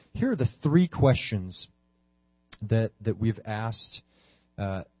here are the three questions that we've asked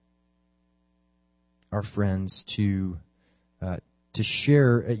our friends to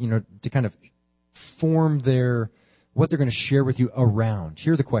share, to kind of form what they're going to share with you around.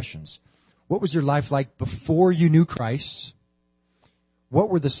 Here are the questions. What was your life like before you knew Christ?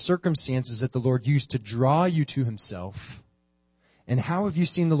 What were the circumstances that the Lord used to draw you to himself? And how have you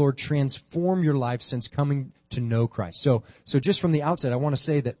seen the Lord transform your life since coming to know Christ? So just from the outset, I want to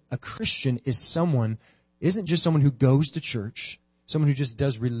say that a Christian isn't just someone who goes to church, someone who just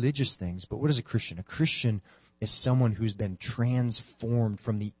does religious things. But what is a Christian? A Christian is someone who's been transformed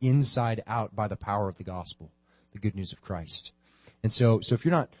from the inside out by the power of the gospel, the good news of Christ. And so if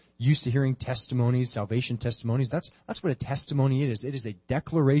you're not used to hearing testimonies, salvation testimonies, that's what a testimony is. It is a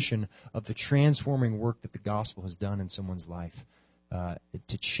declaration of the transforming work that the gospel has done in someone's life,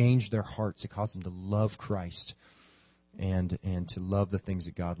 to change their hearts, to cause them to love Christ and to love the things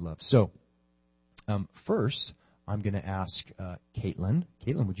that God loves. So first, I'm going to ask Caitlin.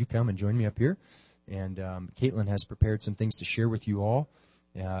 Caitlin, would you come and join me up here? And Caitlin has prepared some things to share with you all,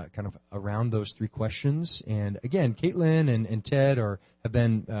 kind of around those three questions. And again, Caitlin and Ted have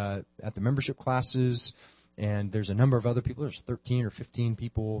been at the membership classes, and there's a number of other people. There's 13 or 15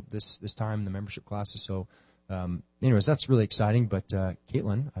 people this time in the membership classes. So, anyways, that's really exciting. But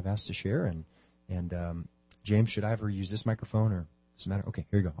Caitlin, I've asked to share, and James, should I ever use this microphone, or does it matter? Okay,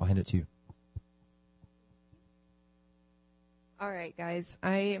 here you go. I'll hand it to you. All right, guys.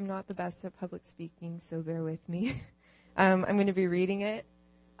 I am not the best at public speaking, so bear with me. I'm going to be reading it.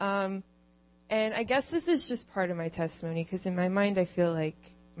 And I guess this is just part of my testimony, because in my mind I feel like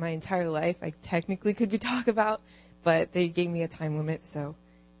my entire life I technically could be talked about, but they gave me a time limit, so,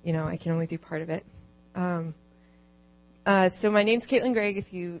 I can only do part of it. So my name's Caitlin Gregg,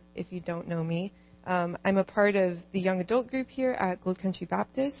 if you don't know me. I'm a part of the young adult group here at Gold Country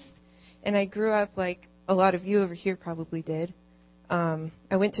Baptist, and I grew up like a lot of you over here probably did.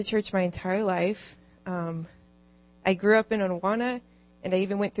 I went to church my entire life. I grew up in Onawana, and I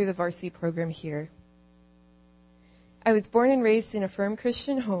even went through the varsity program here. I was born and raised in a firm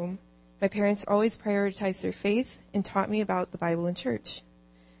Christian home. My parents always prioritized their faith and taught me about the Bible and church.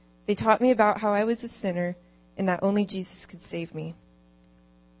 They taught me about how I was a sinner and that only Jesus could save me.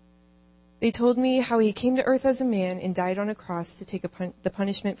 They told me how he came to earth as a man and died on a cross to take the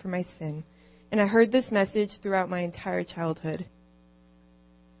punishment for my sin. And I heard this message throughout my entire childhood.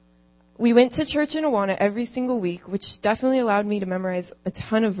 We went to church in Awana every single week, which definitely allowed me to memorize a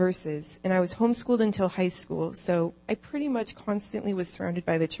ton of verses. And I was homeschooled until high school, so I pretty much constantly was surrounded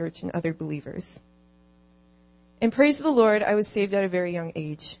by the church and other believers. And praise the Lord, I was saved at a very young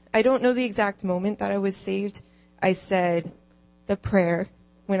age. I don't know the exact moment that I was saved. I said the prayer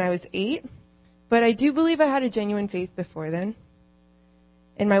when I was 8, but I do believe I had a genuine faith before then.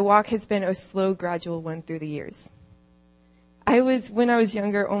 And my walk has been a slow, gradual one through the years. When I was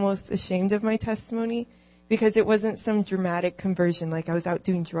younger, almost ashamed of my testimony because it wasn't some dramatic conversion, like I was out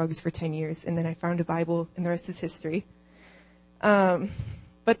doing drugs for 10 years and then I found a Bible and the rest is history.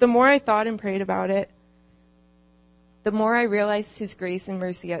 But the more I thought and prayed about it, the more I realized his grace and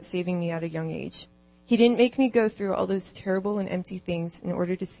mercy at saving me at a young age. He didn't make me go through all those terrible and empty things in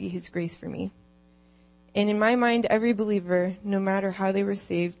order to see his grace for me. And in my mind, every believer, no matter how they were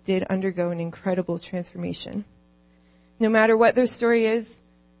saved, did undergo an incredible transformation. No matter what their story is,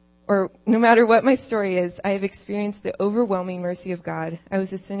 or no matter what my story is, I have experienced the overwhelming mercy of God. I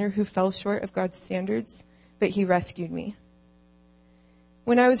was a sinner who fell short of God's standards, but he rescued me.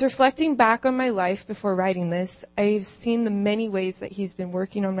 When I was reflecting back on my life before writing this, I've seen the many ways that he's been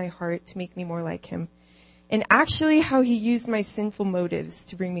working on my heart to make me more like him, and actually how he used my sinful motives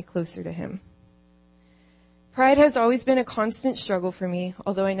to bring me closer to him. Pride has always been a constant struggle for me,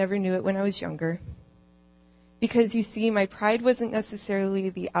 although I never knew it when I was younger. Because you see, my pride wasn't necessarily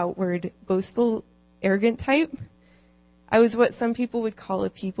the outward, boastful, arrogant type. I was what some people would call a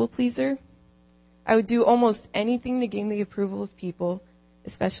people pleaser. I would do almost anything to gain the approval of people,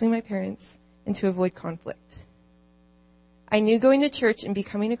 especially my parents, and to avoid conflict. I knew going to church and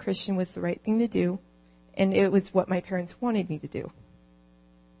becoming a Christian was the right thing to do, and it was what my parents wanted me to do.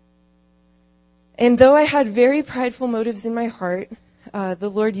 And though I had very prideful motives in my heart, the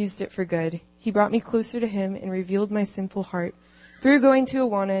Lord used it for good. He brought me closer to him and revealed my sinful heart through going to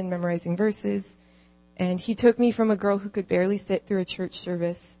Awana and memorizing verses. And he took me from a girl who could barely sit through a church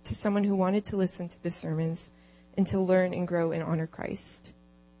service to someone who wanted to listen to the sermons and to learn and grow and honor Christ.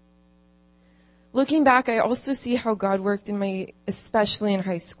 Looking back, I also see how God worked in especially in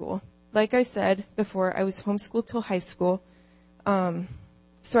high school. Like I said before, I was homeschooled till high school,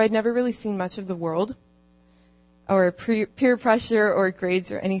 so I'd never really seen much of the world. or peer pressure or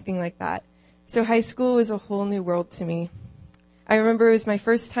grades or anything like that. So high school was a whole new world to me. I remember it was my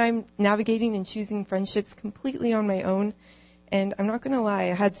first time navigating and choosing friendships completely on my own, and I'm not going to lie,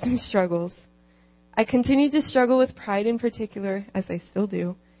 I had some struggles. I continued to struggle with pride in particular, as I still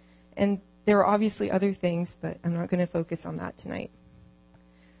do, and there were obviously other things, but I'm not going to focus on that tonight.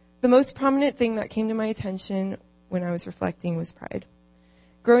 The most prominent thing that came to my attention when I was reflecting was pride.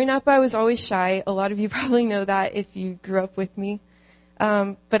 Growing up, I was always shy. A lot of you probably know that if you grew up with me.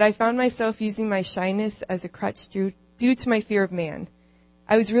 But I found myself using my shyness as a crutch due to my fear of man.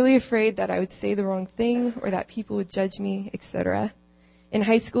 I was really afraid that I would say the wrong thing or that people would judge me, etc. In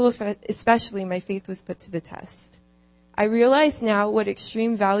high school, especially, my faith was put to the test. I realize now what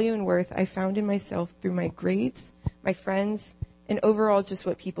extreme value and worth I found in myself through my grades, my friends, and overall just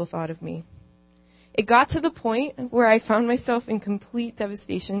what people thought of me. It got to the point where I found myself in complete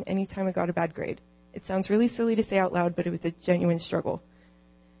devastation anytime I got a bad grade. It sounds really silly to say out loud, but it was a genuine struggle.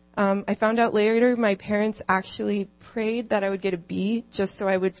 I found out later my parents actually prayed that I would get a B just so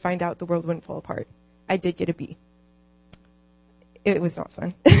I would find out the world wouldn't fall apart. I did get a B. It was not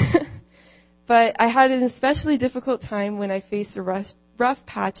fun. But I had an especially difficult time when I faced a rough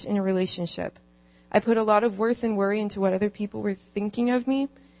patch in a relationship. I put a lot of worth and worry into what other people were thinking of me,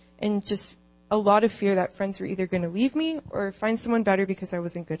 and just a lot of fear that friends were either going to leave me or find someone better because I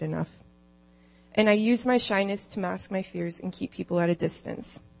wasn't good enough. And I used my shyness to mask my fears and keep people at a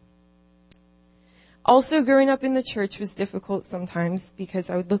distance. Also, growing up in the church was difficult sometimes because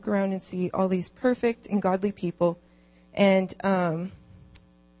I would look around and see all these perfect and godly people, and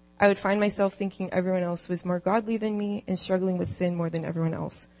I would find myself thinking everyone else was more godly than me and struggling with sin more than everyone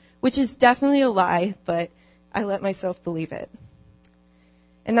else, which is definitely a lie, but I let myself believe it.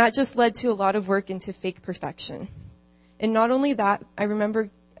 And that just led to a lot of work into fake perfection. And not only that, I remember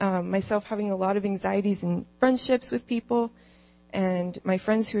myself having a lot of anxieties in friendships with people, and my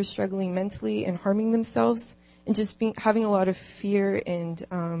friends who are struggling mentally and harming themselves, and just having a lot of fear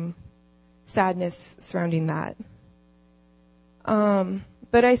and sadness surrounding that.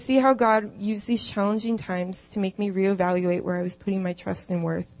 But I see how God used these challenging times to make me reevaluate where I was putting my trust and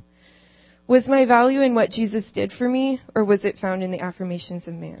worth. Was my value in what Jesus did for me, or was it found in the affirmations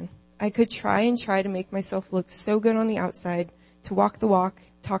of man? I could try to make myself look so good on the outside, to walk the walk,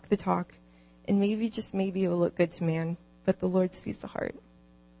 talk the talk, and maybe, just maybe, it will look good to man, but the Lord sees the heart.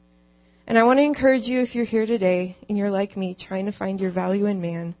 And I want to encourage you, if you're here today and you're like me, trying to find your value in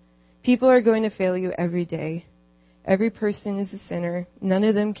man, people are going to fail you every day. Every person is a sinner. None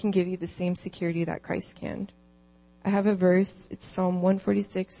of them can give you the same security that Christ can. I have a verse. It's Psalm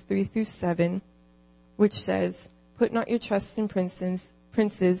 146, 3-7, which says, "Put not your trust in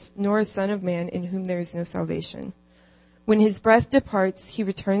princes, nor a son of man in whom there is no salvation. When his breath departs, he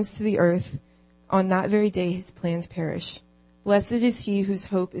returns to the earth. On that very day his plans perish. Blessed is he whose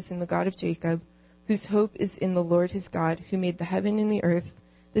hope is in the God of Jacob, whose hope is in the Lord his God, who made the heaven and the earth,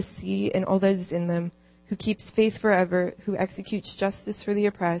 the sea and all that is in them, who keeps faith forever, who executes justice for the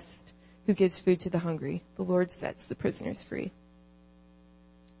oppressed, who gives food to the hungry. The Lord sets the prisoners free."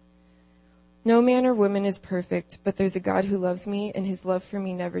 No man or woman is perfect, but there's a God who loves me, and his love for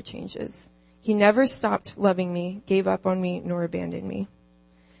me never changes. He never stopped loving me, gave up on me, nor abandoned me.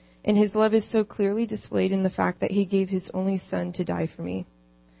 And his love is so clearly displayed in the fact that he gave his only son to die for me.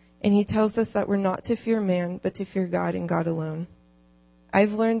 And he tells us that we're not to fear man, but to fear God and God alone.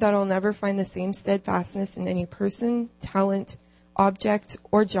 I've learned that I'll never find the same steadfastness in any person, talent, object,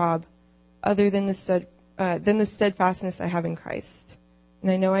 or job other than the steadfastness I have in Christ.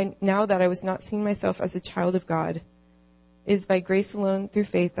 And I know now that I was not seeing myself as a child of God. It is by grace alone, through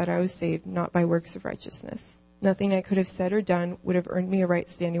faith, that I was saved, not by works of righteousness. Nothing I could have said or done would have earned me a right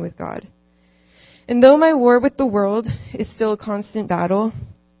standing with God. And though my war with the world is still a constant battle,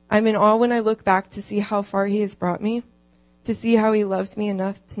 I'm in awe when I look back to see how far he has brought me, to see how he loved me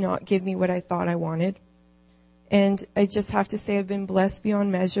enough to not give me what I thought I wanted. And I just have to say I've been blessed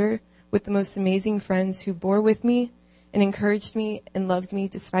beyond measure with the most amazing friends who bore with me and encouraged me and loved me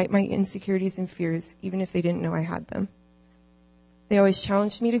despite my insecurities and fears, even if they didn't know I had them. They always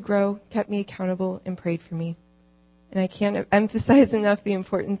challenged me to grow, kept me accountable, and prayed for me. And I can't emphasize enough the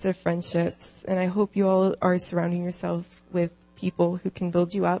importance of friendships. And I hope you all are surrounding yourself with people who can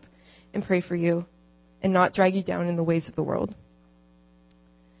build you up and pray for you and not drag you down in the ways of the world.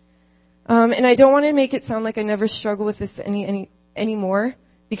 And I don't want to make it sound like I never struggle with this anymore,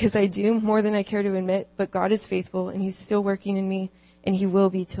 because I do, more than I care to admit. But God is faithful, and he's still working in me, and he will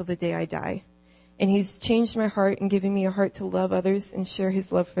be till the day I die. And he's changed my heart and given me a heart to love others and share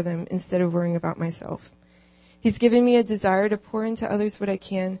his love for them instead of worrying about myself. He's given me a desire to pour into others what I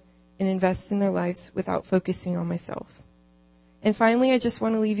can and invest in their lives without focusing on myself. And finally, I just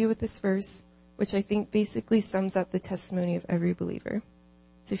want to leave you with this verse, which I think basically sums up the testimony of every believer.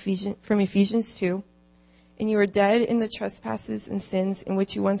 It's from Ephesians 2. And you are dead in the trespasses and sins in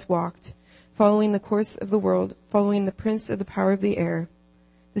which you once walked, following the course of the world, following the prince of the power of the air,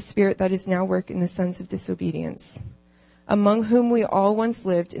 the spirit that is now working in the sons of disobedience, among whom we all once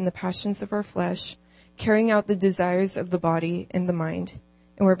lived in the passions of our flesh, carrying out the desires of the body and the mind,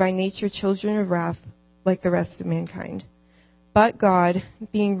 and were by nature children of wrath like the rest of mankind. But God,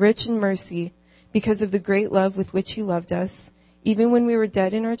 being rich in mercy, because of the great love with which he loved us, even when we were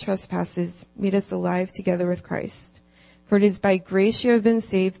dead in our trespasses, made us alive together with Christ. For it is by grace you have been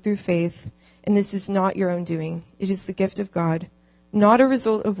saved through faith, and this is not your own doing. It is the gift of God, not a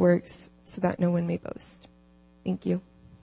result of works, so that no one may boast. Thank you.